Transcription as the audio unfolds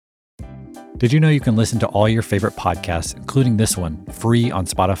Did you know you can listen to all your favorite podcasts, including this one, free on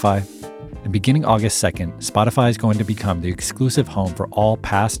Spotify? And beginning August 2nd, Spotify is going to become the exclusive home for all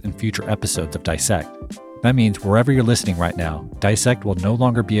past and future episodes of Dissect. That means wherever you're listening right now, Dissect will no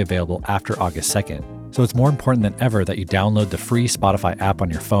longer be available after August 2nd. So it's more important than ever that you download the free Spotify app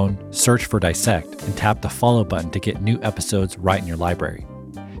on your phone, search for Dissect, and tap the follow button to get new episodes right in your library.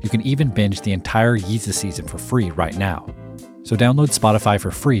 You can even binge the entire Yeezus season for free right now. So download Spotify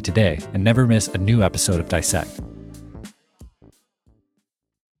for free today and never miss a new episode of Dissect.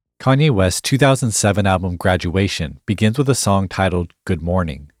 Kanye West's 2007 album Graduation begins with a song titled Good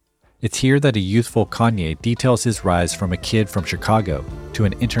Morning. It's here that a youthful Kanye details his rise from a kid from Chicago to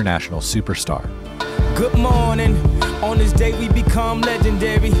an international superstar. Good morning, on this day we become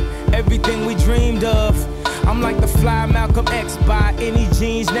legendary, everything we dreamed of. I'm like the fly Malcolm X, by any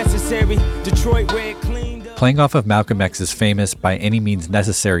genes necessary, Detroit red cleaned up. Playing off of Malcolm X's famous by any means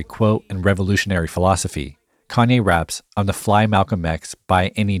necessary quote and revolutionary philosophy, Kanye raps, "I'm the fly Malcolm X, by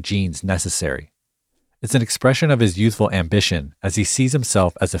any genes necessary." It's an expression of his youthful ambition as he sees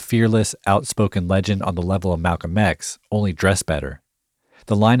himself as a fearless, outspoken legend on the level of Malcolm X, only dressed better.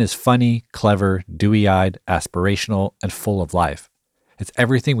 The line is funny, clever, dewy-eyed, aspirational, and full of life. It's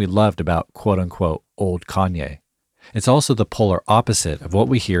everything we loved about quote-unquote old Kanye. It's also the polar opposite of what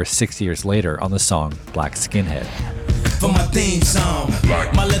we hear 6 years later on the song Black Skinhead. For my theme song,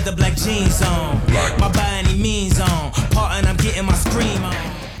 my leather black jeans on, my by any means on, part and I'm getting my scream on.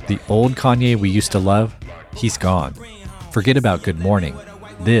 The old Kanye we used to love, he's gone. Forget about Good Morning.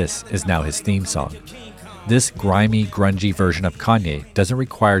 This is now his theme song. This grimy, grungy version of Kanye doesn't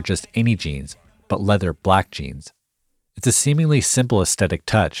require just any jeans, but leather black jeans. It's a seemingly simple aesthetic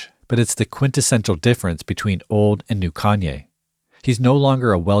touch, but it's the quintessential difference between old and new Kanye. He's no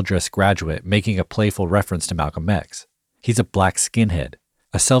longer a well-dressed graduate making a playful reference to Malcolm X. He's a black skinhead,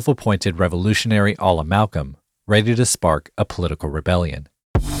 a self-appointed revolutionary a la Malcolm, ready to spark a political rebellion.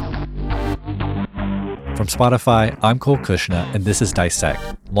 From Spotify, I'm Cole Kushna, and this is Dissect,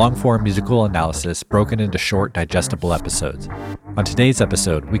 long-form musical analysis broken into short, digestible episodes. On today's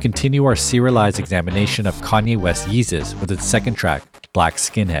episode, we continue our serialized examination of Kanye West's Yeezus with its second track, Black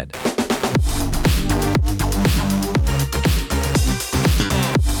Skinhead.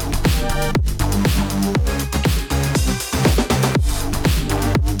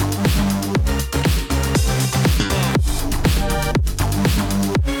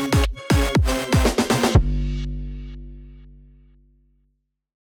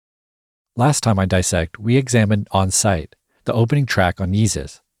 Last time on Dissect, we examined On Sight, the opening track on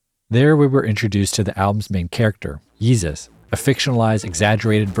Yeezus. There we were introduced to the album's main character, Yeezus, a fictionalized,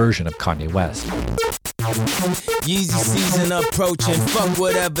 exaggerated version of Kanye West. Yeezy season approaching, fuck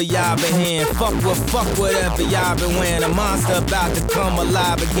whatever y'all been hearing, fuck whatever y'all been wearing, a monster about to come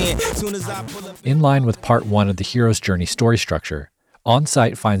alive again. Soon as I pull up. In line with part one of the hero's journey story structure, On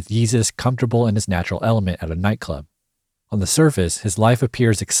Sight finds Yeezus comfortable in his natural element at a nightclub. On the surface, his life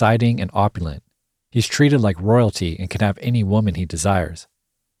appears exciting and opulent. He's treated like royalty and can have any woman he desires.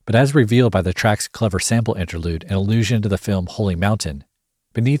 But as revealed by the track's clever sample interlude and allusion to the film Holy Mountain,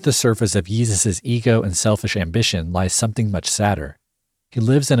 beneath the surface of Yeezus' ego and selfish ambition lies something much sadder. He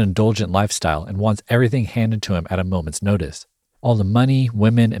lives an indulgent lifestyle and wants everything handed to him at a moment's notice. All the money,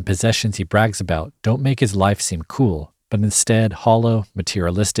 women, and possessions he brags about don't make his life seem cool, but instead hollow,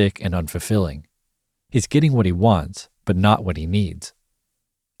 materialistic, and unfulfilling. He's getting what he wants, but not what he needs.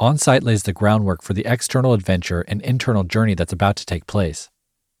 On Sight lays the groundwork for the external adventure and internal journey that's about to take place.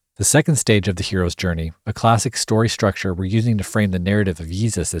 The second stage of the hero's journey, a classic story structure we're using to frame the narrative of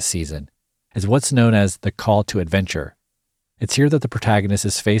Yeezus this season, is what's known as the call to adventure. It's here that the protagonist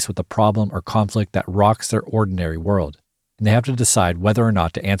is faced with a problem or conflict that rocks their ordinary world, and they have to decide whether or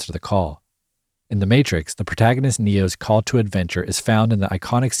not to answer the call. In The Matrix, the protagonist Neo's call to adventure is found in the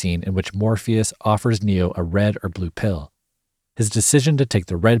iconic scene in which Morpheus offers Neo a red or blue pill. His decision to take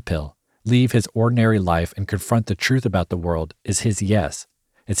the red pill, leave his ordinary life and confront the truth about the world is his yes.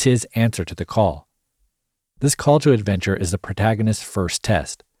 It's his answer to the call. This call to adventure is the protagonist's first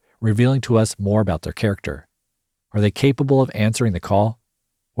test, revealing to us more about their character. Are they capable of answering the call?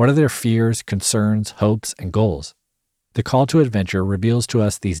 What are their fears, concerns, hopes, and goals? The call to adventure reveals to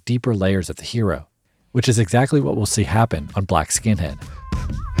us these deeper layers of the hero, which is exactly what we'll see happen on Black Skinhead.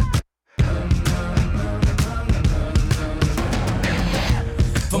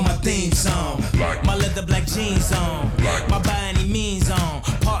 For my theme song, my leather black jeans on, my by any means on,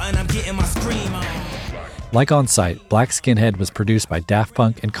 part and I'm getting my scream on. Like On Sight, Black Skinhead was produced by Daft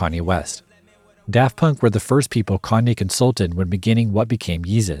Punk and Kanye West. Daft Punk were the first people Kanye consulted when beginning what became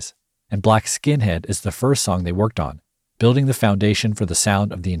Yeezus, and Black Skinhead is the first song they worked on, building the foundation for the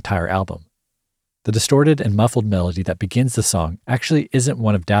sound of the entire album. The distorted and muffled melody that begins the song actually isn't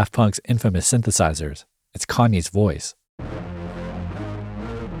one of Daft Punk's infamous synthesizers. It's Kanye's voice.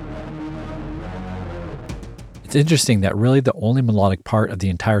 It's interesting that really the only melodic part of the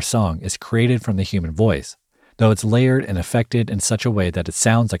entire song is created from the human voice, though it's layered and affected in such a way that it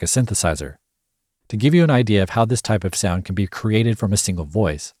sounds like a synthesizer. To give you an idea of how this type of sound can be created from a single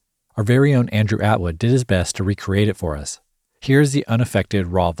voice, our very own Andrew Atwood did his best to recreate it for us. Here's the unaffected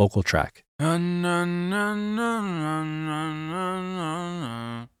raw vocal track. Now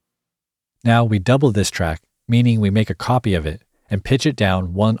we double this track, meaning we make a copy of it and pitch it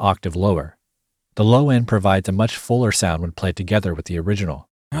down one octave lower. The low end provides a much fuller sound when played together with the original.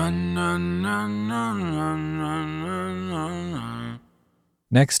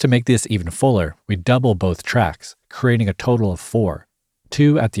 Next, to make this even fuller, we double both tracks, creating a total of 4,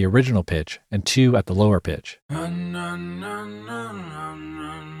 2 at the original pitch and 2 at the lower pitch.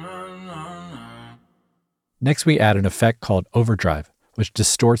 Next, we add an effect called overdrive, which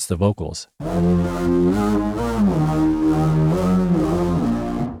distorts the vocals.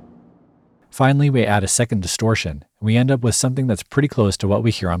 Finally, we add a second distortion, and we end up with something that's pretty close to what we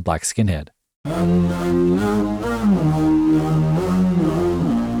hear on Black Skinhead.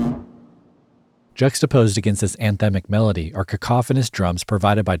 Juxtaposed against this anthemic melody are cacophonous drums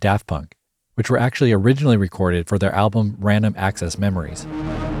provided by Daft Punk, which were actually originally recorded for their album Random Access Memories.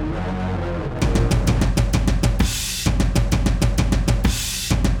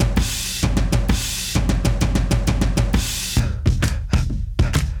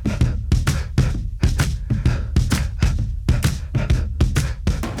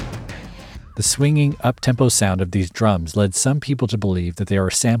 The swinging, up-tempo sound of these drums led some people to believe that they are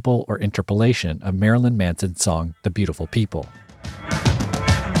a sample or interpolation of Marilyn Manson's song, The Beautiful People.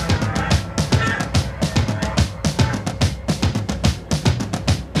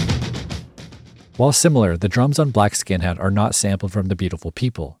 While similar, the drums on Black Skinhead are not sampled from The Beautiful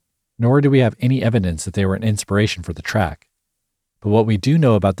People, nor do we have any evidence that they were an inspiration for the track. But what we do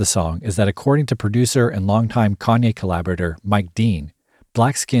know about the song is that according to producer and longtime Kanye collaborator Mike Dean,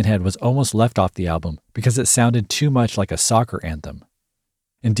 Black Skinhead was almost left off the album because it sounded too much like a soccer anthem.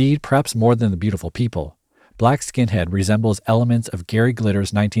 Indeed, perhaps more than The Beautiful People, Black Skinhead resembles elements of Gary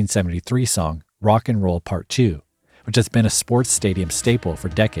Glitter's 1973 song Rock and Roll Part 2, which has been a sports stadium staple for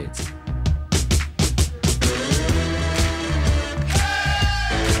decades.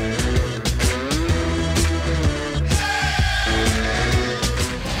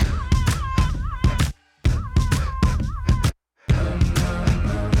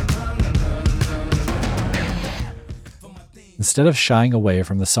 Instead of shying away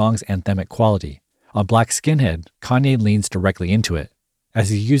from the song's anthemic quality, on Black Skinhead, Kanye leans directly into it, as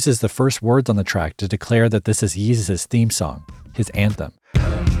he uses the first words on the track to declare that this is Yeezus' theme song, his anthem.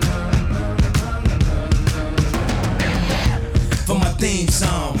 For my theme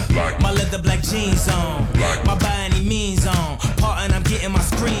song, my leather black jeans on, my by any means on, part and I'm getting my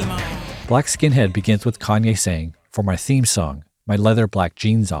scream on. Black Skinhead begins with Kanye saying, "For my theme song, my leather black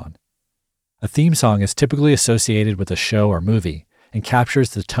jeans on." A theme song is typically associated with a show or movie and captures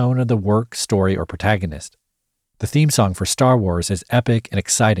the tone of the work, story, or protagonist. The theme song for Star Wars is epic and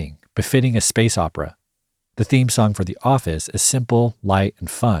exciting, befitting a space opera. The theme song for The Office is simple, light, and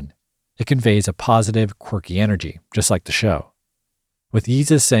fun. It conveys a positive, quirky energy, just like the show. With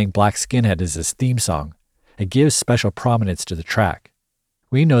Yeezus saying Black Skinhead is his theme song, it gives special prominence to the track.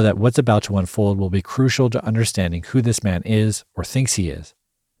 We know that what's about to unfold will be crucial to understanding who this man is or thinks he is.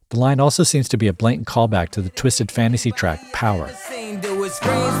 The line also seems to be a blatant callback to the twisted fantasy track Power.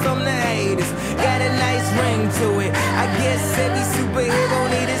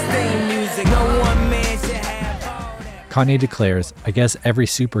 Kanye declares, "I guess every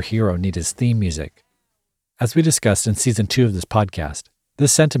superhero needs his theme music." As we discussed in season 2 of this podcast,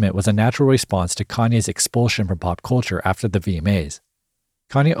 this sentiment was a natural response to Kanye's expulsion from pop culture after the VMAs.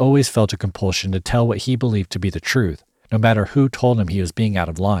 Kanye always felt a compulsion to tell what he believed to be the truth, no matter who told him he was being out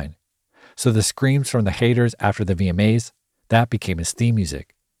of line. So the screams from the haters after the VMAs, that became his theme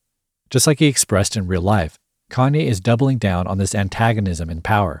music. Just like he expressed in real life, Kanye is doubling down on this antagonism in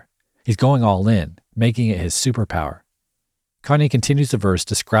Power. He's going all in, making it his superpower. Kanye continues the verse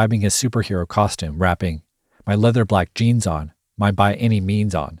describing his superhero costume, rapping, "My leather black jeans on, my by any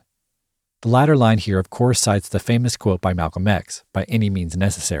means on." The latter line here of course cites the famous quote by Malcolm X, "By any means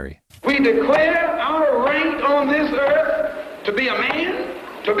necessary." We declare our right on this earth to be a man,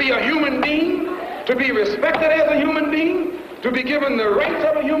 to be a human being, to be respected as a human being, to be given the rights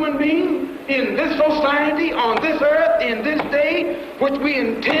of a human being in this society, on this earth, in this day, which we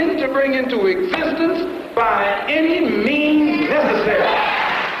intend to bring into existence by any means necessary.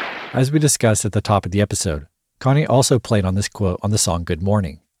 As we discussed at the top of the episode, Kanye also played on this quote on the song Good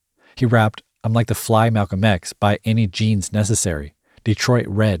Morning. He rapped, "I'm like the fly Malcolm X, by any genes necessary. Detroit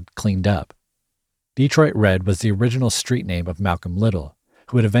Red cleaned up." Detroit Red was the original street name of Malcolm Little,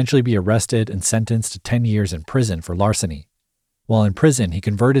 who would eventually be arrested and sentenced to 10 years in prison for larceny. While in prison, he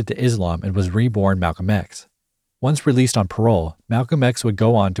converted to Islam and was reborn Malcolm X. Once released on parole, Malcolm X would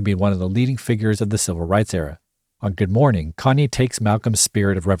go on to be one of the leading figures of the civil rights era. On Good Morning, Kanye takes Malcolm's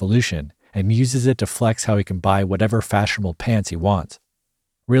spirit of revolution and uses it to flex how he can buy whatever fashionable pants he wants.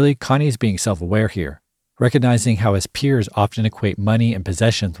 Really, Kanye's being self-aware here, recognizing how his peers often equate money and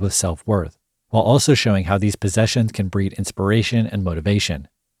possessions with self-worth, while also showing how these possessions can breed inspiration and motivation.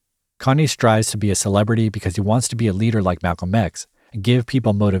 Kanye strives to be a celebrity because he wants to be a leader like Malcolm X and give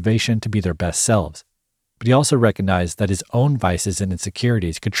people motivation to be their best selves. But he also recognized that his own vices and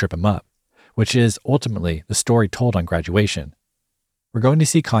insecurities could trip him up, which is ultimately the story told on Graduation. We're going to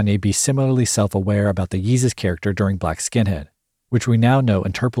see Kanye be similarly self-aware about the Yeezus character during Black Skinhead, which we now know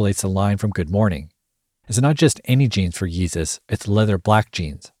interpolates the line from Good Morning. It's not just any jeans for Yeezus, it's leather black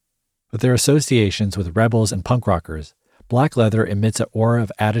jeans. With their associations with rebels and punk rockers, black leather emits an aura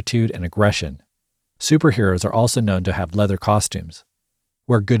of attitude and aggression. Superheroes are also known to have leather costumes.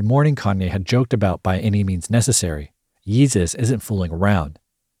 Where Good Morning Kanye had joked about by any means necessary, Yeezus isn't fooling around.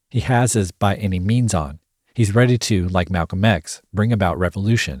 He has his by any means on. He's ready to, like Malcolm X, bring about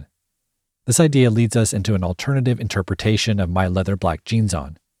revolution. This idea leads us into an alternative interpretation of my leather black jeans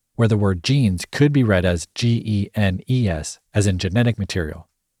on, where the word genes could be read as G-E-N-E-S, as in genetic material.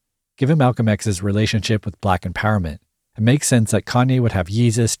 Given Malcolm X's relationship with black empowerment, it makes sense that Kanye would have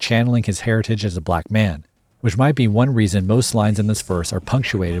Yeezus channeling his heritage as a black man, which might be one reason most lines in this verse are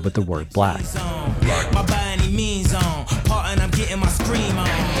punctuated with the word black. My by any means on, part and I'm getting my scream on.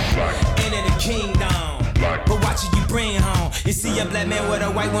 Into the kingdom, but watch it you bring home. You see a black man with a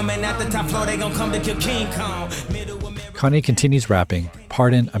white woman at the top floor, they gon' come to kill King Kong. Kanye continues rapping,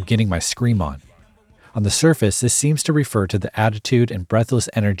 "Pardon, I'm getting my scream on." On the surface, this seems to refer to the attitude and breathless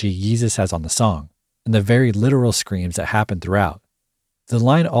energy Yeezus has on the song, and the very literal screams that happen throughout. The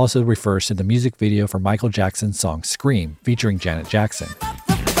line also refers to the music video for Michael Jackson's song Scream, featuring Janet Jackson.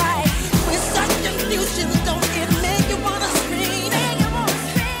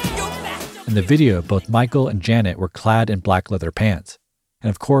 In the video, both Michael and Janet were clad in black leather pants. And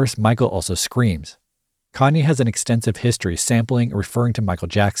of course, Michael also screams. Kanye has an extensive history sampling and referring to Michael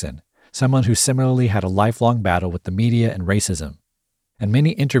Jackson, someone who similarly had a lifelong battle with the media and racism. In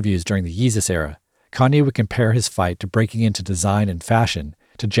many interviews during the Yeezus era, Kanye would compare his fight to breaking into design and fashion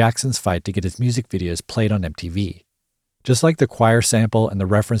to Jackson's fight to get his music videos played on MTV. Just like the choir sample and the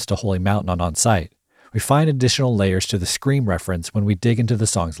reference to Holy Mountain on On Sight, we find additional layers to the Scream reference when we dig into the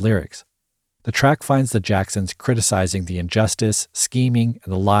song's lyrics. The track finds the Jacksons criticizing the injustice, scheming,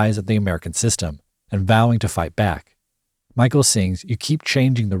 and the lies of the American system, and vowing to fight back. Michael sings, "You keep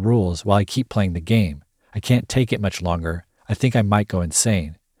changing the rules while I keep playing the game. I can't take it much longer. I think I might go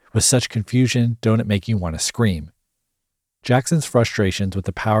insane. With such confusion, don't it make you want to scream?" Jackson's frustrations with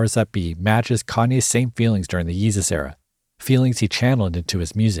the powers that be matches Kanye's same feelings during the Yeezus era, feelings he channeled into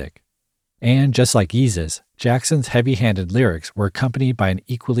his music. And just like Yeezus, Jackson's heavy-handed lyrics were accompanied by an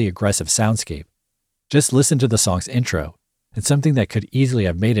equally aggressive soundscape. Just listen to the song's intro. It's something that could easily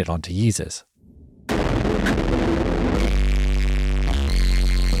have made it onto Yeezus.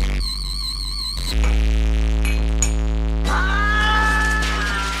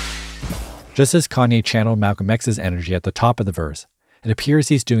 Just as Kanye channeled Malcolm X's energy at the top of the verse, it appears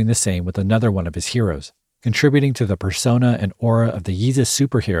he's doing the same with another one of his heroes, contributing to the persona and aura of the Yeezus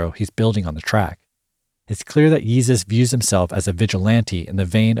superhero he's building on the track. It's clear that Yeezus views himself as a vigilante in the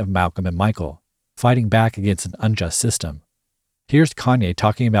vein of Malcolm and Michael, fighting back against an unjust system. Here's Kanye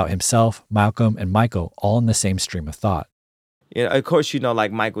talking about himself, Malcolm, and Michael all in the same stream of thought. You know, of course,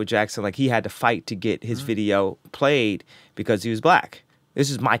 like Michael Jackson, like he had to fight to get his video played because he was black. This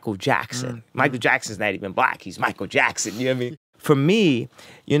is Michael Jackson. Michael Jackson's not even black. He's Michael Jackson. You know what I mean? For me,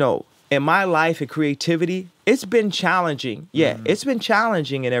 in my life and creativity, it's been challenging. Yeah, it's been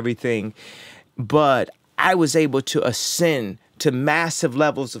challenging and everything. But I was able to ascend to massive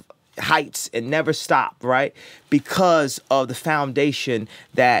levels of heights and never stop, right? Because of the foundation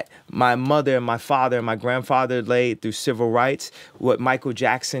that my mother and my father and my grandfather laid through civil rights, what Michael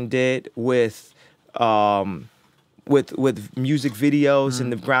Jackson did with music videos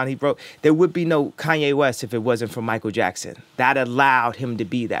and the ground he broke. There would be no Kanye West if it wasn't for Michael Jackson. That allowed him to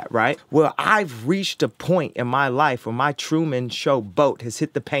be that, right? Well, I've reached a point in my life where my Truman Show boat has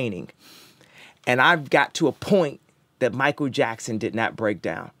hit the painting. And I've got to a point that Michael Jackson did not break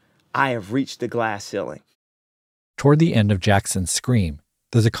down. I have reached the glass ceiling. Toward the end of Jackson's Scream,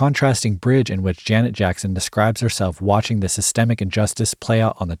 There's a contrasting bridge in which Janet Jackson describes herself watching the systemic injustice play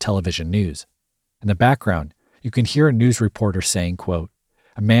out on the television news. In the background, you can hear a news reporter saying, quote,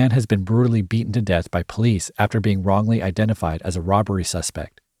 "A man has been brutally beaten to death by police after being wrongly identified as a robbery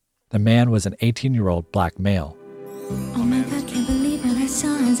suspect. The man was an 18-year-old black male." Oh my God, can't believe what I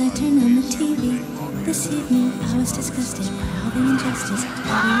saw as I turned on the TV. This evening, I was disgusted by all the injustice,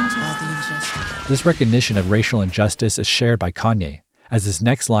 all the injustice. This recognition of racial injustice is shared by Kanye, as his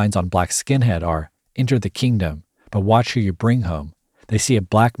next lines on Black Skinhead are, "Enter the kingdom, but watch who you bring home. They see a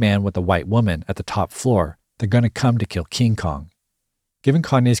black man with a white woman at the top floor. They're going to come to kill King Kong." Given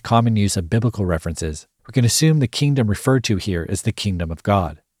Kanye's common use of biblical references, we can assume the kingdom referred to here is the kingdom of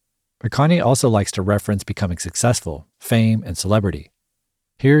God. But Kanye also likes to reference becoming successful, fame, and celebrity.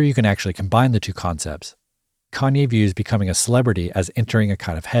 Here you can actually combine the two concepts. Kanye views becoming a celebrity as entering a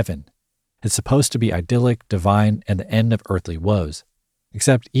kind of heaven. It's supposed to be idyllic, divine, and the end of earthly woes.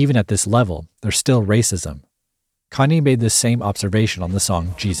 Except even at this level, there's still racism. Kanye made this same observation on the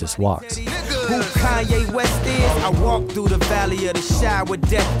song Jesus Walks. Who Kanye West is? I walk through the valley of the shadow where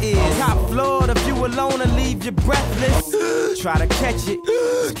death is. Top floor, the view alone will leave you breathless. Try to catch it,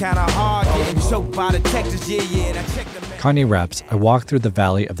 it's kinda hard getting choked by the Texas, yeah, and I check the Kanye raps, "I walk through the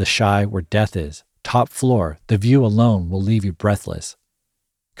valley of the shadow where death is. Top floor, the view alone will leave you breathless."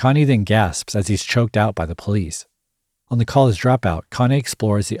 Kanye then gasps as he's choked out by the police. On the College Dropout, Kanye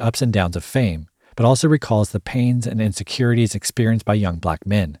explores the ups and downs of fame, but also recalls the pains and insecurities experienced by young black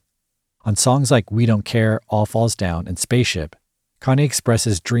men. On songs like We Don't Care, All Falls Down, and Spaceship, Kanye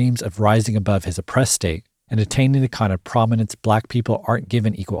expresses dreams of rising above his oppressed state and attaining the kind of prominence black people aren't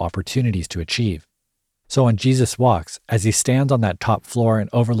given equal opportunities to achieve. So on Jesus Walks, as he stands on that top floor and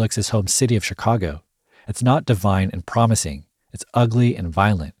overlooks his home city of Chicago, it's not divine and promising, it's ugly and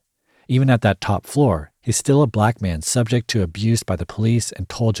violent. Even at that top floor, he's still a black man subject to abuse by the police and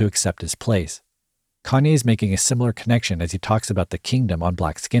told to accept his place. Kanye is making a similar connection as he talks about the kingdom on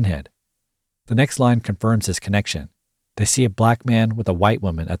Black Skinhead. The next line confirms this connection. They see a black man with a white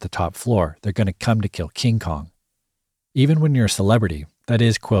woman at the top floor. They're going to come to kill King Kong. Even when you're a celebrity, that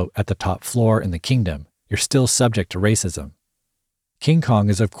is, quote, at the top floor in the kingdom, you're still subject to racism. King Kong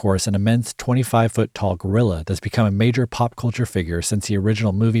is, of course, an immense 25-foot tall gorilla that's become a major pop culture figure since the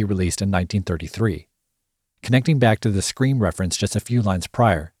original movie released in 1933. Connecting back to the Scream reference just a few lines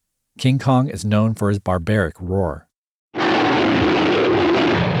prior, King Kong is known for his barbaric roar.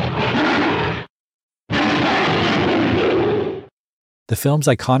 The film's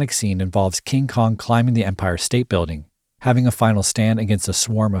iconic scene involves King Kong climbing the Empire State Building, having a final stand against a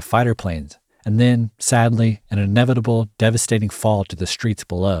swarm of fighter planes, and then, sadly, an inevitable, devastating fall to the streets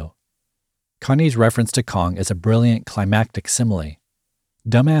below. Kanye's reference to Kong is a brilliant, climactic simile.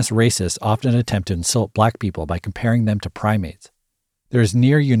 Dumbass racists often attempt to insult black people by comparing them to primates. There is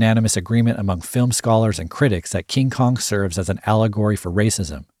near unanimous agreement among film scholars and critics that King Kong serves as an allegory for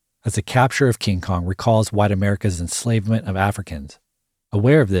racism, as the capture of King Kong recalls white America's enslavement of Africans.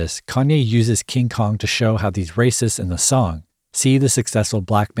 Aware of this, Kanye uses King Kong to show how these racists in the song see the successful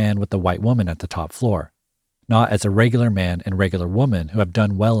black man with the white woman at the top floor, not as a regular man and regular woman who have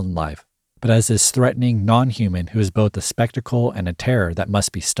done well in life, but as this threatening non-human who is both a spectacle and a terror that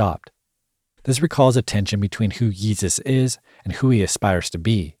must be stopped. This recalls a tension between who Yeezus is and who he aspires to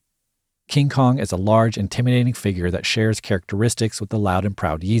be. King Kong is a large, intimidating figure that shares characteristics with the loud and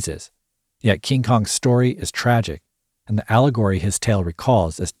proud Yeezus. Yet King Kong's story is tragic, and the allegory his tale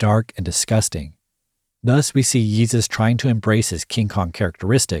recalls is dark and disgusting. Thus, we see Yeezus trying to embrace his King Kong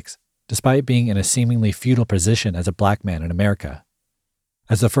characteristics, despite being in a seemingly feudal position as a black man in America.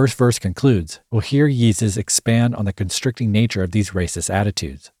 As the first verse concludes, we'll hear Yeezus expand on the constricting nature of these racist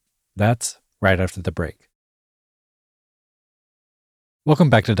attitudes. That's right after the break. Welcome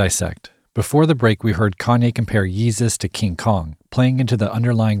back to Dissect. Before the break, we heard Kanye compare Yeezus to King Kong, playing into the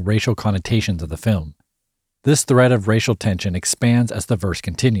underlying racial connotations of the film. This thread of racial tension expands as the verse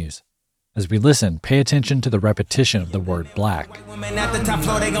continues. As we listen, pay attention to the repetition of the word black. Women at the top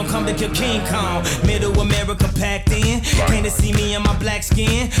floor, they gon' come to kill King Kong. Middle America packed in. Can't they see me in my black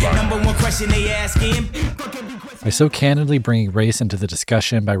skin? Number one question they asking. By so candidly bringing race into the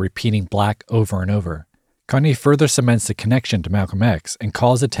discussion by repeating black over and over, Kanye further cements the connection to Malcolm X and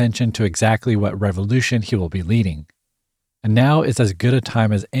calls attention to exactly what revolution he will be leading. And now is as good a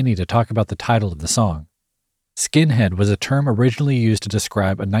time as any to talk about the title of the song. Skinhead was a term originally used to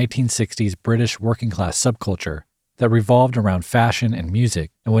describe a 1960s British working-class subculture that revolved around fashion and music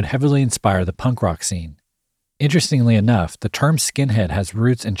and would heavily inspire the punk rock scene. Interestingly enough, the term skinhead has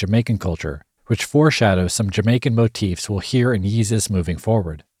roots in Jamaican culture, which foreshadows some Jamaican motifs we'll hear in Yeezus moving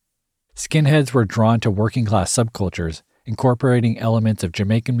forward. Skinheads were drawn to working-class subcultures incorporating elements of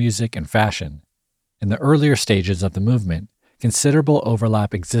Jamaican music and fashion. In the earlier stages of the movement, considerable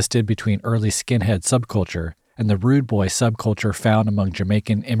overlap existed between early skinhead subculture and the rude boy subculture found among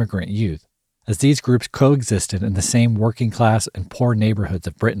Jamaican immigrant youth, as these groups coexisted in the same working class and poor neighborhoods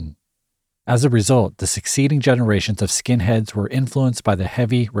of Britain. As a result, the succeeding generations of skinheads were influenced by the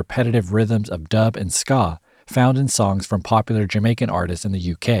heavy, repetitive rhythms of dub and ska found in songs from popular Jamaican artists in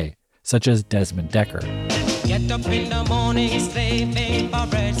the UK, such as Desmond Dekker. Get up in the morning, slaving for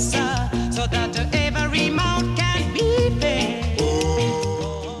bread, sir, so that every mouth can be fed.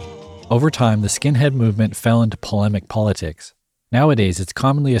 Over time, the skinhead movement fell into polemic politics. Nowadays, it's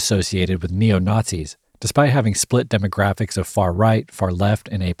commonly associated with neo-Nazis, despite having split demographics of far right, far left,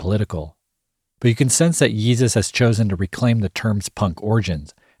 and apolitical. But you can sense that Yeezus has chosen to reclaim the term's punk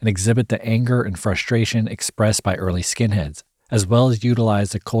origins and exhibit the anger and frustration expressed by early skinheads, as well as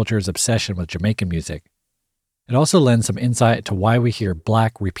utilize the culture's obsession with Jamaican music. It also lends some insight to why we hear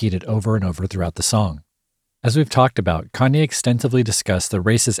black repeated over and over throughout the song. As we've talked about, Kanye extensively discussed the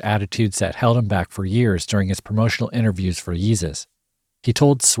racist attitudes that held him back for years during his promotional interviews for Yeezus. He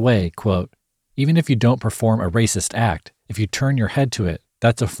told Sway, quote, "Even if you don't perform a racist act, if you turn your head to it,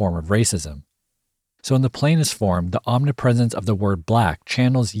 that's a form of racism." So in the plainest form, the omnipresence of the word black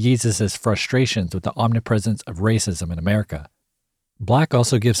channels Yeezus' frustrations with the omnipresence of racism in America. Black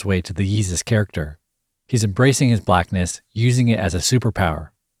also gives way to the Yeezus character. He's embracing his blackness, using it as a superpower.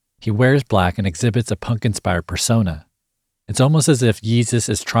 He wears black and exhibits a punk-inspired persona. It's almost as if Yeezus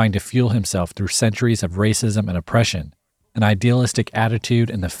is trying to fuel himself through centuries of racism and oppression, an idealistic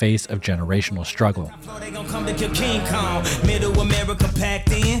attitude in the face of generational struggle. They gon' come to kill King Kong. Middle America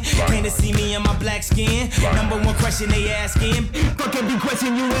packed in. Came to see me in my black skin. Number one question they asking. Fuck every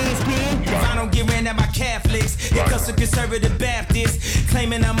question you asking. If I don't get ran at by Catholics, it comes to conservative Baptists.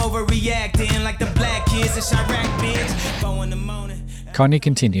 Claiming I'm overreacting like the black kids in Chirac, bitch. 4 in the morning. Kanye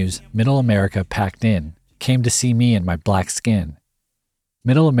continues, "Middle America packed in, came to see me in my black skin."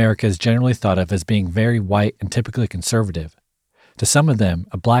 Middle America is generally thought of as being very white and typically conservative. To some of them,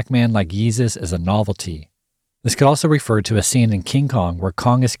 a black man like Yeezus is a novelty. This could also refer to a scene in King Kong where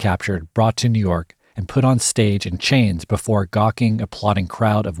Kong is captured, brought to New York, and put on stage in chains before a gawking, applauding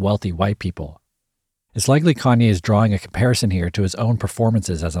crowd of wealthy white people. It's likely Kanye is drawing a comparison here to his own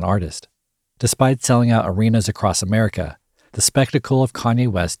performances as an artist. Despite selling out arenas across America, the spectacle of Kanye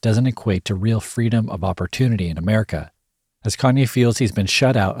West doesn't equate to real freedom of opportunity in America, as Kanye feels he's been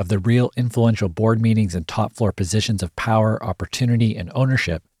shut out of the real influential board meetings and top floor positions of power, opportunity, and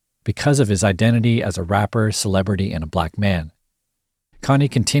ownership because of his identity as a rapper, celebrity, and a black man. Kanye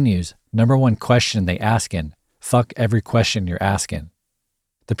continues, "Number one question they askin', fuck every question you're asking."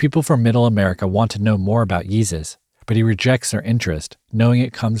 The people from Middle America want to know more about Yeezus, but he rejects their interest, knowing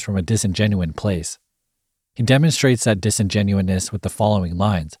it comes from a disingenuine place. He demonstrates that disingenuousness with the following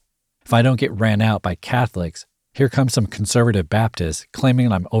lines: "If I don't get ran out by Catholics, here comes some conservative Baptists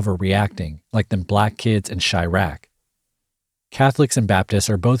claiming I'm overreacting, like them black kids in Chirac." Catholics and Baptists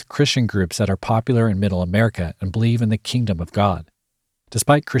are both Christian groups that are popular in Middle America and believe in the kingdom of God.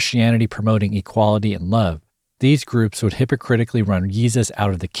 Despite Christianity promoting equality and love, these groups would hypocritically run Yeezus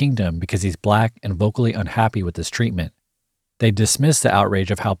out of the kingdom because he's black and vocally unhappy with this treatment. They dismiss the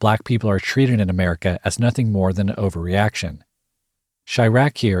outrage of how black people are treated in America as nothing more than an overreaction.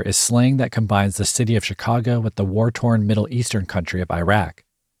 Chirac here is slang that combines the city of Chicago with the war-torn Middle Eastern country of Iraq.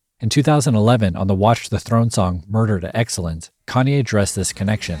 In 2011, on the Watch the Throne song Murder to Excellence, Kanye addressed this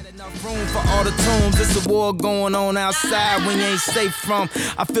connection. Enough room for all the tombs. It's a war going on outside when you ain't safe from.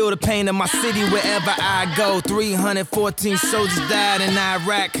 I feel the pain in my city wherever I go. 314 soldiers died in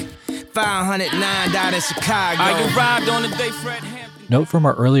Iraq. 509 died in Chicago. I arrived on the day Fred Hampton. Note from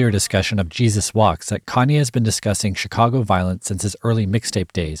our earlier discussion of Jesus Walks that Kanye has been discussing Chicago violence since his early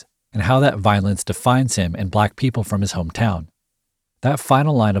mixtape days and how that violence defines him and black people from his hometown. That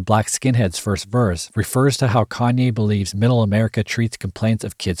final line of Black Skinhead's first verse refers to how Kanye believes Middle America treats complaints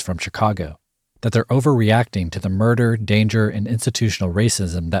of kids from Chicago, that they're overreacting to the murder, danger, and institutional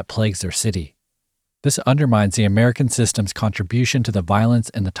racism that plagues their city. This undermines the American system's contribution to the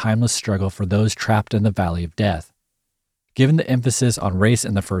violence and the timeless struggle for those trapped in the valley of death. Given the emphasis on race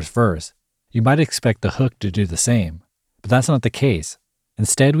in the first verse, you might expect the hook to do the same, but that's not the case.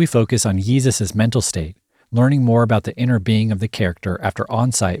 Instead, we focus on Yeezus' mental state, learning more about the inner being of the character after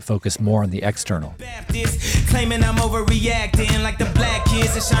On-Site focused more on the external. Baptist, claiming I'm overreacting like the black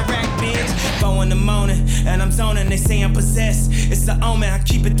kids in Chirac, bitch. 4 in the morning, and I'm zoning, they say I'm possessed. It's the omen, I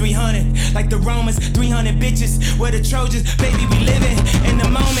keep it 300. Like the Romans, 300 bitches. We're the Trojans, baby, we living in the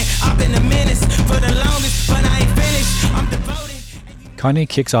moment. I've been a menace for the longest, but I ain't finished. I'm devoted. Kanye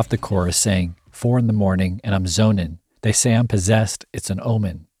kicks off the chorus saying, 4 in the morning, and I'm zoning, They say I'm possessed, it's an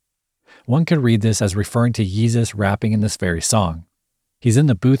omen. One could read this as referring to Yeezus rapping in this very song. He's in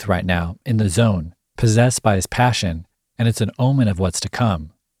the booth right now, in the zone, possessed by his passion, and it's an omen of what's to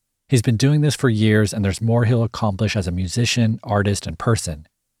come. He's been doing this for years, and there's more he'll accomplish as a musician, artist, and person.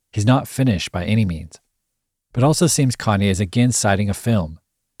 He's not finished by any means. But also seems Kanye is again citing a film,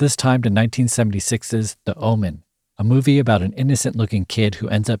 this time to 1976's The Omen, a movie about an innocent-looking kid who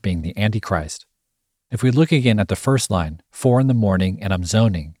ends up being the Antichrist. If we look again at the first line, 4 in the morning and I'm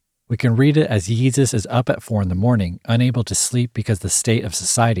zoning, we can read it as Yeezus is up at 4 in the morning, unable to sleep because the state of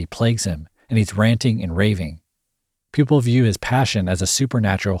society plagues him, and he's ranting and raving. People view his passion as a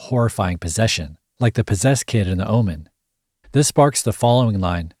supernatural, horrifying possession, like the possessed kid in The Omen. This sparks the following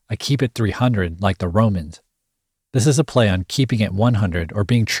line, I keep it 300 like the Romans. This is a play on keeping it 100 or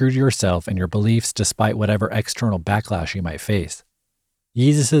being true to yourself and your beliefs despite whatever external backlash you might face.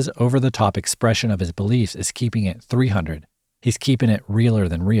 Yeezus' over-the-top expression of his beliefs is keeping it 300. He's keeping it realer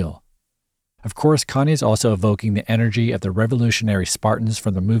than real. Of course, Kanye's also evoking the energy of the revolutionary Spartans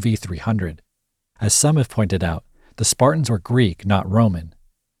from the movie 300. As some have pointed out, the Spartans were Greek, not Roman.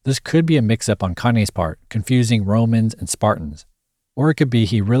 This could be a mix-up on Kanye's part, confusing Romans and Spartans. Or it could be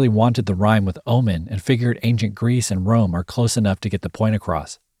he really wanted the rhyme with omen and figured ancient Greece and Rome are close enough to get the point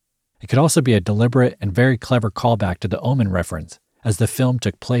across. It could also be a deliberate and very clever callback to the Omen reference, as the film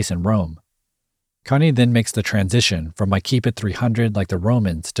took place in Rome. Kanye then makes the transition from I keep it 300 like the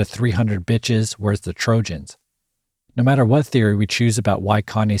Romans to 300 bitches, where's the Trojans? No matter what theory we choose about why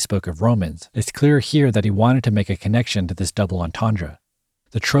Kanye spoke of Romans, it's clear here that he wanted to make a connection to this double entendre.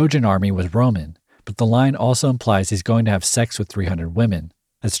 The Trojan army was Roman, but the line also implies he's going to have sex with 300 women,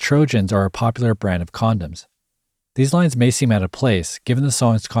 as Trojans are a popular brand of condoms. These lines may seem out of place, given the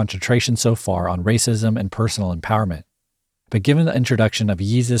song's concentration so far on racism and personal empowerment. But given the introduction of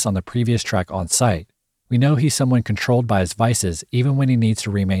Yeezus on the previous track On Sight, we know he's someone controlled by his vices even when he needs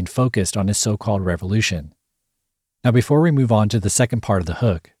to remain focused on his so-called revolution. Now before we move on to the second part of the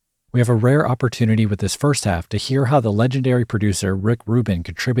hook, we have a rare opportunity with this first half to hear how the legendary producer Rick Rubin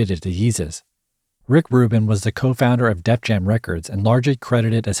contributed to Yeezus. Rick Rubin was the co-founder of Def Jam Records and largely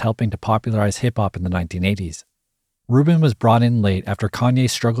credited as helping to popularize hip-hop in the 1980s. Rubin was brought in late after Kanye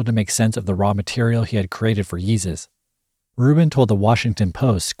struggled to make sense of the raw material he had created for Yeezus. Rubin told the Washington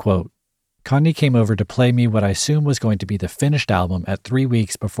Post, quote, Kanye came over to play me what I assumed was going to be the finished album at 3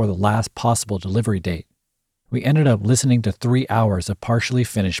 weeks before the last possible delivery date. We ended up listening to 3 hours of partially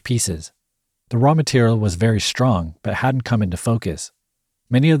finished pieces. The raw material was very strong, but hadn't come into focus.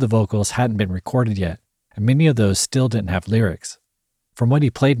 Many of the vocals hadn't been recorded yet, and many of those still didn't have lyrics. From what he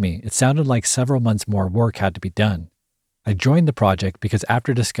played me, it sounded like several months more work had to be done. I joined the project because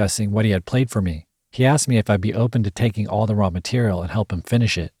after discussing what he had played for me, he asked me if I'd be open to taking all the raw material and help him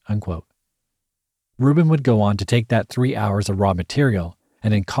finish it, unquote. Rubin would go on to take that 3 hours of raw material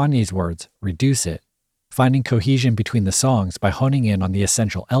and, in Kanye's words, reduce it, finding cohesion between the songs by honing in on the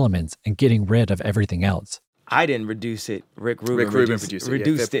essential elements and getting rid of everything else. I didn't reduce it. Rick Rubin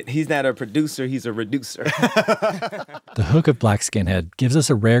reduced it. He's not a producer, he's a reducer. The hook of Black Skinhead gives us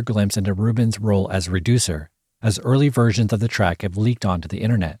a rare glimpse into Rubin's role as reducer, as early versions of the track have leaked onto the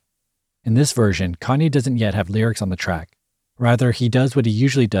internet. In this version, Kanye doesn't yet have lyrics on the track. Rather, he does what he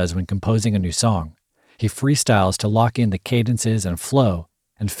usually does when composing a new song. He freestyles to lock in the cadences and flow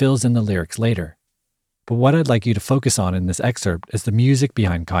and fills in the lyrics later. But what I'd like you to focus on in this excerpt is the music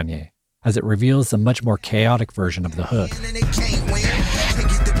behind Kanye, as it reveals the much more chaotic version of the hook.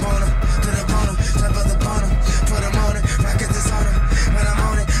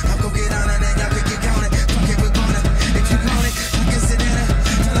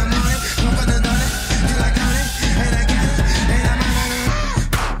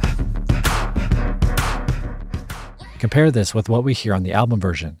 Compare this with what we hear on the album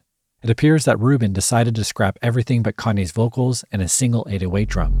version. It appears that Rubin decided to scrap everything but Kanye's vocals and a single 808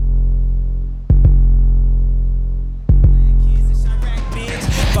 drum.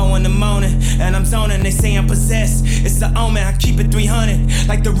 In the morning, and I'm zoning, they say I'm possessed. It's the omen, I keep it 300,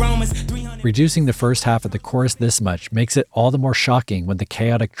 like the Romans. 300. Reducing the first half of the chorus this much makes it all the more shocking when the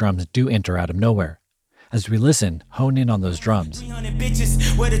chaotic drums do enter out of nowhere. As we listen, hone in on those drums. 300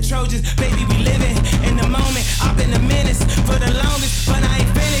 bitches, where the Trojans, baby, we living in the moment. I've been a menace for the longest, but I ain't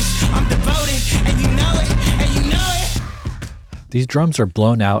finished. I'm devoted, and you know it, and you know it. These drums are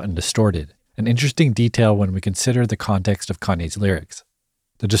blown out and distorted, an interesting detail when we consider the context of Kanye's lyrics.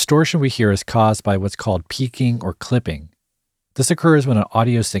 The distortion we hear is caused by what's called peaking or clipping. This occurs when an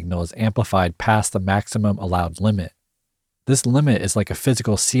audio signal is amplified past the maximum allowed limit. This limit is like a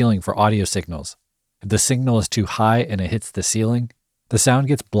physical ceiling for audio signals. If the signal is too high and it hits the ceiling, the sound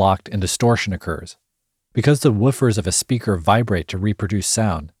gets blocked and distortion occurs. Because the woofers of a speaker vibrate to reproduce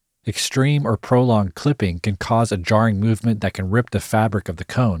sound, extreme or prolonged clipping can cause a jarring movement that can rip the fabric of the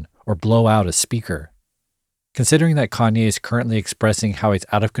cone or blow out a speaker. Considering that Kanye is currently expressing how he's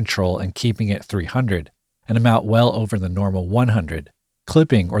out of control and keeping it 300, an amount well over the normal 100,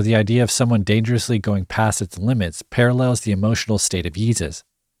 clipping or the idea of someone dangerously going past its limits parallels the emotional state of Yeezus,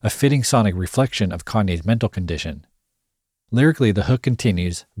 a fitting sonic reflection of Kanye's mental condition. Lyrically, the hook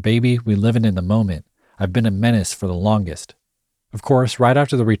continues, "Baby, we livin' in the moment. I've been a menace for the longest." Of course, right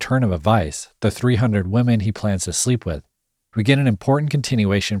after the return of a vice, the 300 women he plans to sleep with, we get an important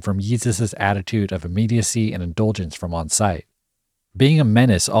continuation from Yeezus' attitude of immediacy and indulgence from on site. Being a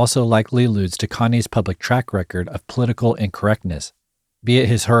menace also likely alludes to Kanye's public track record of political incorrectness, be it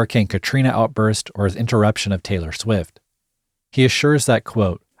his Hurricane Katrina outburst or his interruption of Taylor Swift. He assures that,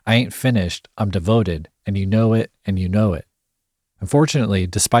 quote, "I ain't finished, I'm devoted, and you know it, and you know it." Unfortunately,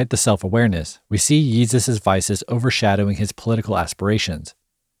 despite the self-awareness, we see Yeezus' vices overshadowing his political aspirations.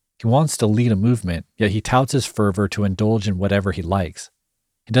 He wants to lead a movement, yet he touts his fervor to indulge in whatever he likes.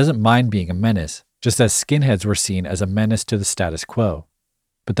 He doesn't mind being a menace, just as skinheads were seen as a menace to the status quo.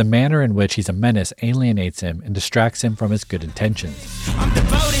 But the manner in which he's a menace alienates him and distracts him from his good intentions. I'm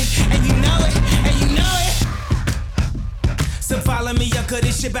devoted, and you know it, and you know it. So follow me up, 'cause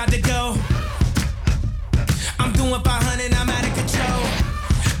this shit about to go. I'm doing 500, I'm out of control.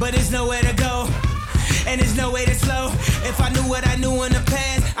 But there's nowhere to go, and there's no way to slow. If I knew what I knew in the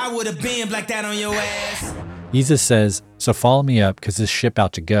past, I would have been like that on your ass. Yeezus says, "So follow me up, 'cause this ship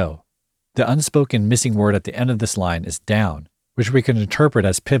out to go." The unspoken missing word at the end of this line is down, which we can interpret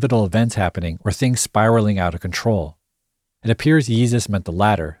as pivotal events happening or things spiraling out of control. It appears Yeezus meant the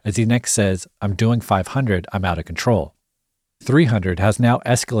latter, as he next says, "I'm doing 500, I'm out of control." 300 has now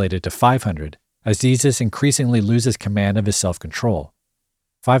escalated to 500, as Yeezus increasingly loses command of his self-control.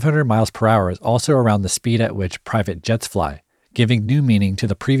 500 miles per hour is also around the speed at which private jets fly, giving new meaning to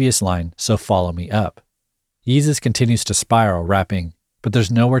the previous line, "So follow me up." Yeezus continues to spiral, rapping, "But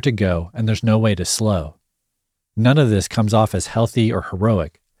there's nowhere to go, and there's no way to slow." None of this comes off as healthy or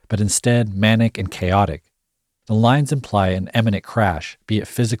heroic, but instead manic and chaotic. The lines imply an imminent crash, be it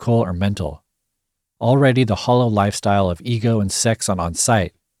physical or mental. Already the hollow lifestyle of ego and sex on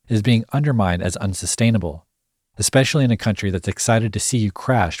site is being undermined as unsustainable, especially in a country that's excited to see you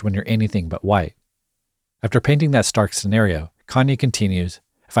crashed when you're anything but white. After painting that stark scenario, Kanye continues,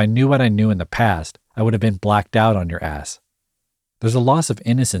 "If I knew what I knew in the past, I would have been blacked out on your ass." There's a loss of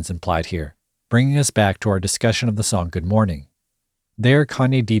innocence implied here, bringing us back to our discussion of the song Good Morning. There,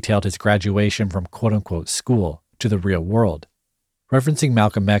 Kanye detailed his graduation from quote-unquote school to the real world. Referencing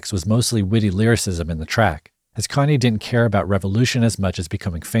Malcolm X was mostly witty lyricism in the track, as Kanye didn't care about revolution as much as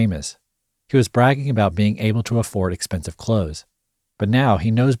becoming famous. He was bragging about being able to afford expensive clothes. But now he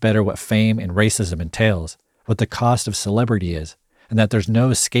knows better what fame and racism entails, what the cost of celebrity is, and that there's no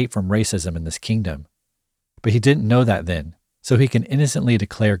escape from racism in this kingdom. But he didn't know that then, so he can innocently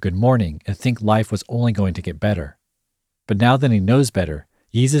declare good morning and think life was only going to get better. But now that he knows better,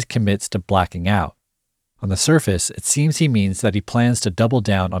 Yeezus commits to blacking out. On the surface, it seems he means that he plans to double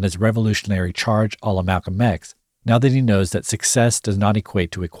down on his revolutionary charge a la Malcolm X, now that he knows that success does not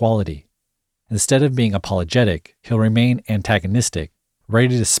equate to equality. Instead of being apologetic, he'll remain antagonistic,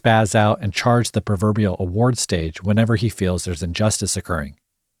 ready to spaz out and charge the proverbial award stage whenever he feels there's injustice occurring.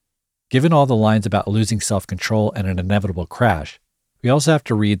 Given all the lines about losing self-control and an inevitable crash, we also have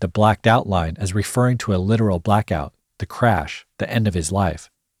to read the blacked out line as referring to a literal blackout, the crash, the end of his life.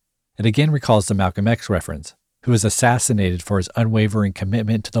 It again recalls the Malcolm X reference, who was assassinated for his unwavering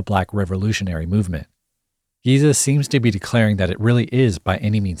commitment to the Black revolutionary movement. Yeezus seems to be declaring that it really is by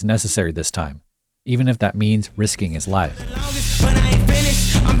any means necessary this time, even if that means risking his life. But I ain't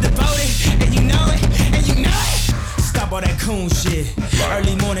finished, I'm devoted, and you know it, and you know it. Stop all that coon shit,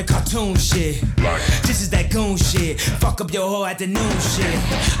 early morning cartoon shit. This is that goon shit, fuck up your whole afternoon shit.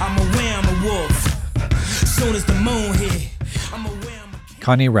 I'm aware I'm a wolf, soon as the moon hit, I'm aware I'm a king.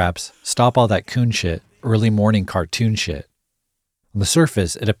 Kanye raps, "Stop all that coon shit, early morning cartoon shit." On the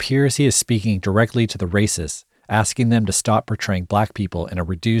surface, it appears he is speaking directly to the racists, asking them to stop portraying black people in a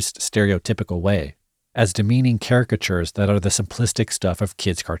reduced, stereotypical way, as demeaning caricatures that are the simplistic stuff of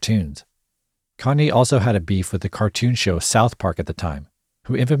kids' cartoons. Kanye also had a beef with the cartoon show South Park at the time,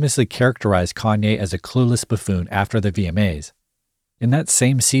 who infamously characterized Kanye as a clueless buffoon after the VMAs. In that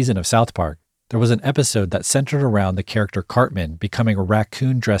same season of South Park, there was an episode that centered around the character Cartman becoming a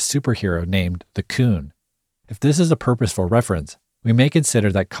raccoon-dressed superhero named the Coon. If this is a purposeful reference, we may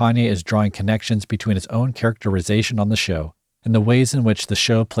consider that Kanye is drawing connections between his own characterization on the show and the ways in which the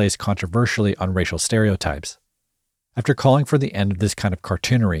show plays controversially on racial stereotypes. After calling for the end of this kind of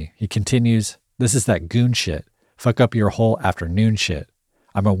cartoonery, he continues, This is that goon shit. Fuck up your whole afternoon shit.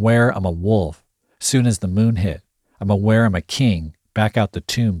 I'm aware I'm a wolf. Soon as the moon hit. I'm aware I'm a king. Back out the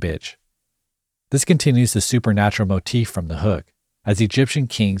tomb, bitch. This continues the supernatural motif from the hook, as Egyptian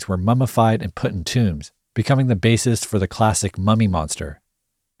kings were mummified and put in tombs, becoming the basis for the classic mummy monster.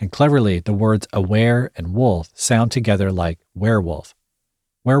 And cleverly, the words aware and wolf sound together like werewolf.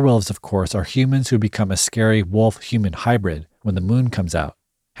 Werewolves, of course, are humans who become a scary wolf-human hybrid when the moon comes out,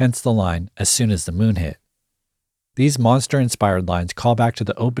 hence the line, as soon as the moon hit. These monster-inspired lines call back to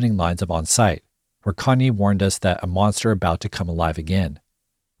the opening lines of On Sight, where Kanye warned us that a monster about to come alive again.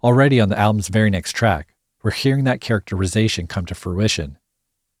 Already on the album's very next track, we're hearing that characterization come to fruition.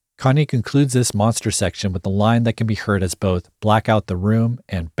 Kanye concludes this monster section with a line that can be heard as both black out the room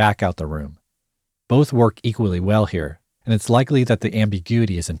and back out the room. Both work equally well here, and it's likely that the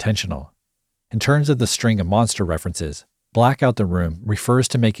ambiguity is intentional. In terms of the string of monster references, black out the room refers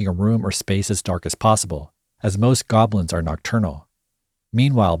to making a room or space as dark as possible, as most goblins are nocturnal.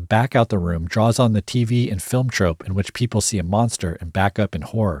 Meanwhile, back out the room draws on the TV and film trope in which people see a monster and back up in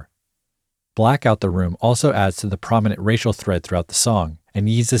horror. Black out the room also adds to the prominent racial thread throughout the song and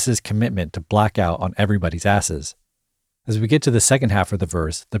Yeezus' commitment to black out on everybody's asses. As we get to the second half of the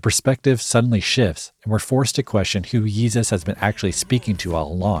verse, the perspective suddenly shifts and we're forced to question who Yeezus has been actually speaking to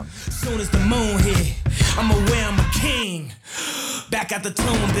all along. Soon as the moon hit, I'm aware I'm a king. Back out the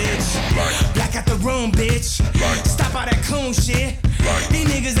tomb, bitch. Black out the room, bitch. Stop all that coon shit. These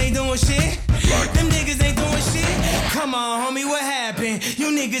niggas ain't doing shit. Them niggas ain't doing shit. Come on, homie, what happened? You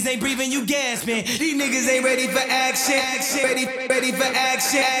niggas ain't breathing, you gasping. These niggas ain't ready for action. Ready for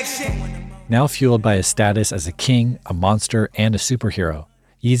action. Now fueled by his status as a king, a monster, and a superhero,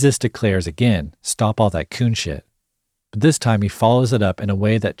 Yeezus declares again, stop all that coon shit. But this time he follows it up in a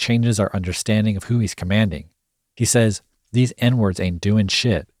way that changes our understanding of who he's commanding. He says, these N-words ain't doing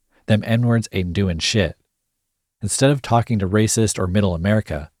shit. Them N-words ain't doing shit. Instead of talking to racist or middle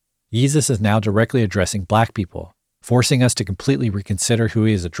America, Yeezus is now directly addressing black people, forcing us to completely reconsider who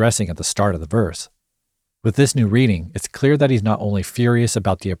he is addressing at the start of the verse. With this new reading, it's clear that he's not only furious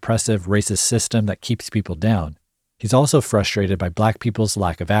about the oppressive racist system that keeps people down, he's also frustrated by black people's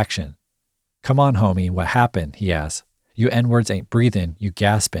lack of action. Come on, homie, what happened? He asks. You N-words ain't breathing, you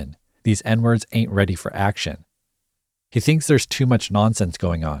gasping. These N-words ain't ready for action. He thinks there's too much nonsense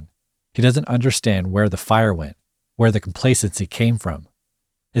going on. He doesn't understand where the fire went, where the complacency came from.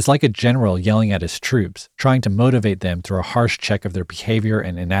 It's like a general yelling at his troops, trying to motivate them through a harsh check of their behavior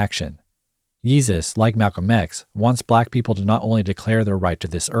and inaction. Yeezus, like Malcolm X, wants black people to not only declare their right to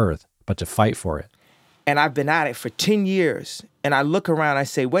this earth, but to fight for it. And I've been at it for 10 years. And I look around, I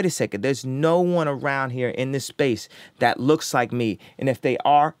say, wait a second, there's no one around here in this space that looks like me. And if they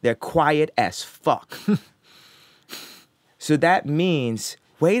are, they're quiet as fuck. So that means,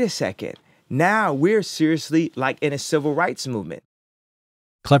 wait a second, now we're seriously like in a civil rights movement.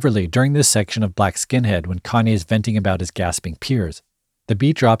 Cleverly, during this section of Black Skinhead, when Kanye is venting about his gasping peers, the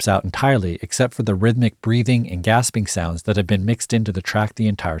beat drops out entirely except for the rhythmic breathing and gasping sounds that have been mixed into the track the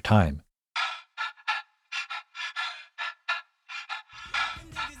entire time.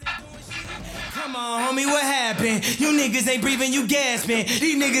 Come on, homie, what happened? You niggas ain't breathing, you gasping.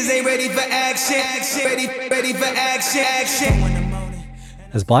 These niggas ain't ready for action. Ready for action.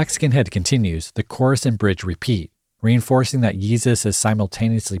 As Black Skinhead continues, the chorus and bridge repeat, reinforcing that Yeezus is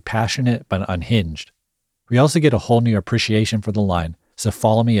simultaneously passionate but unhinged. We also get a whole new appreciation for the line, so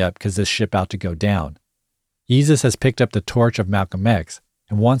follow me up cause this ship out to go down. Yeezus has picked up the torch of Malcolm X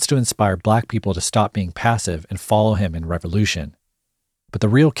and wants to inspire black people to stop being passive and follow him in revolution. But the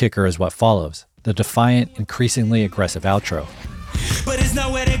real kicker is what follows, the defiant, increasingly aggressive outro. But there's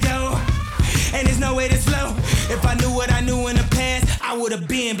nowhere to go, and there's nowhere to slow. If I knew what I knew in the past, I would have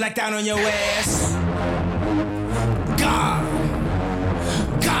been blacked out on your ass. God.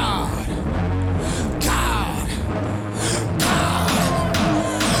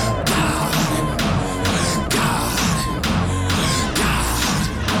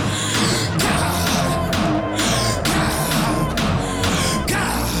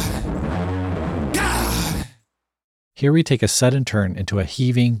 Here we take a sudden turn into a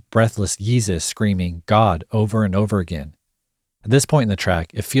heaving, breathless Yeezus screaming God over and over again. At this point in the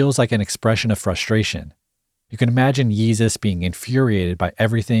track, it feels like an expression of frustration. You can imagine Yeezus being infuriated by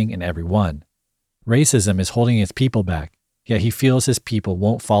everything and everyone. Racism is holding his people back, yet he feels his people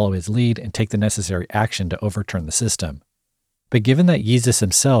won't follow his lead and take the necessary action to overturn the system. But given that Yeezus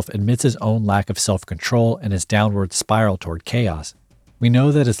himself admits his own lack of self-control and his downward spiral toward chaos, we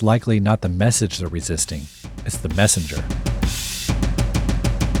know that it's likely not the message they're resisting, it's the messenger.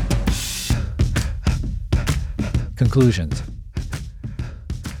 Conclusions.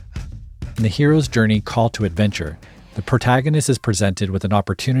 In the hero's journey call to adventure, the protagonist is presented with an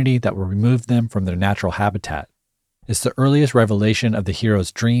opportunity that will remove them from their natural habitat. It's the earliest revelation of the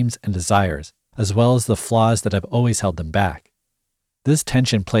hero's dreams and desires, as well as the flaws that have always held them back. This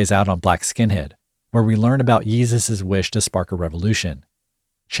tension plays out on Black Skinhead, where we learn about Yeezus' wish to spark a revolution.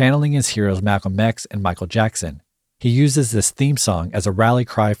 Channeling his heroes Malcolm X and Michael Jackson, he uses this theme song as a rally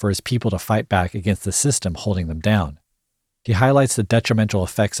cry for his people to fight back against the system holding them down. He highlights the detrimental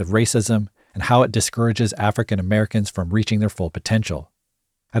effects of racism and how it discourages African Americans from reaching their full potential.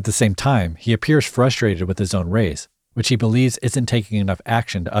 At the same time, he appears frustrated with his own race, which he believes isn't taking enough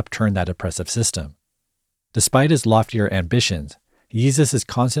action to upturn that oppressive system. Despite his loftier ambitions, Yeezus is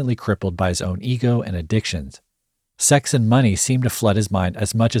constantly crippled by his own ego and addictions. Sex and money seem to flood his mind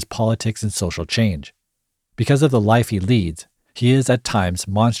as much as politics and social change. Because of the life he leads, he is at times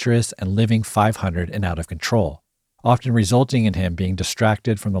monstrous and living 500 and out of control, often resulting in him being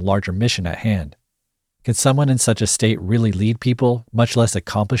distracted from the larger mission at hand. Can someone in such a state really lead people, much less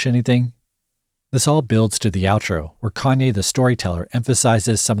accomplish anything? This all builds to the outro, where Kanye the storyteller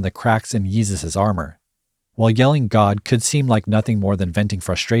emphasizes some of the cracks in Yeezus' armor. While yelling God could seem like nothing more than venting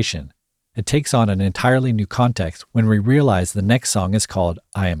frustration, it takes on an entirely new context when we realize the next song is called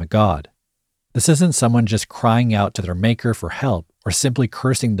I Am a God. This isn't someone just crying out to their maker for help or simply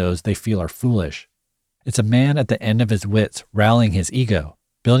cursing those they feel are foolish. It's a man at the end of his wits rallying his ego,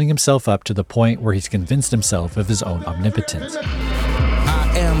 building himself up to the point where he's convinced himself of his own omnipotence.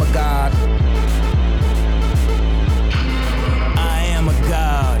 I am a God. I am a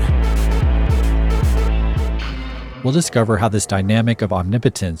God. We'll discover how this dynamic of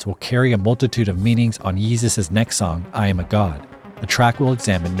omnipotence will carry a multitude of meanings on Yeezus' next song, I Am a God, a track we'll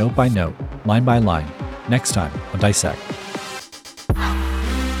examine note by note, line by line, next time on Dissect.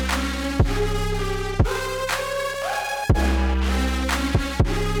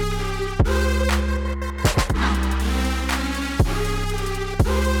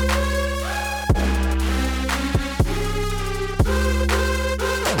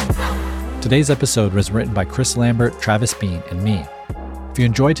 Today's episode was written by Chris Lambert, Travis Bean, and me. If you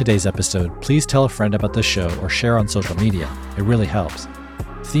enjoyed today's episode, please tell a friend about the show or share on social media. It really helps.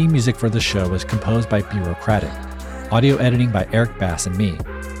 Theme music for the show was composed by Bureaucratic. Audio editing by Eric Bass and me.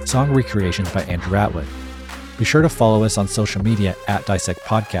 Song recreations by Andrew Atwood. Be sure to follow us on social media at Dissect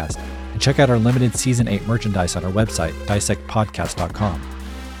Podcast and check out our limited Season 8 merchandise on our website, dissectpodcast.com.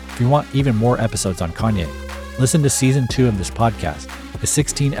 If you want even more episodes on Kanye, listen to Season 2 of this podcast, a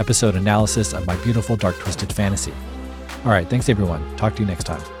 16-episode analysis of My Beautiful Dark Twisted Fantasy. All right, thanks everyone. Talk to you next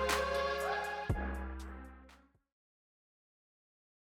time.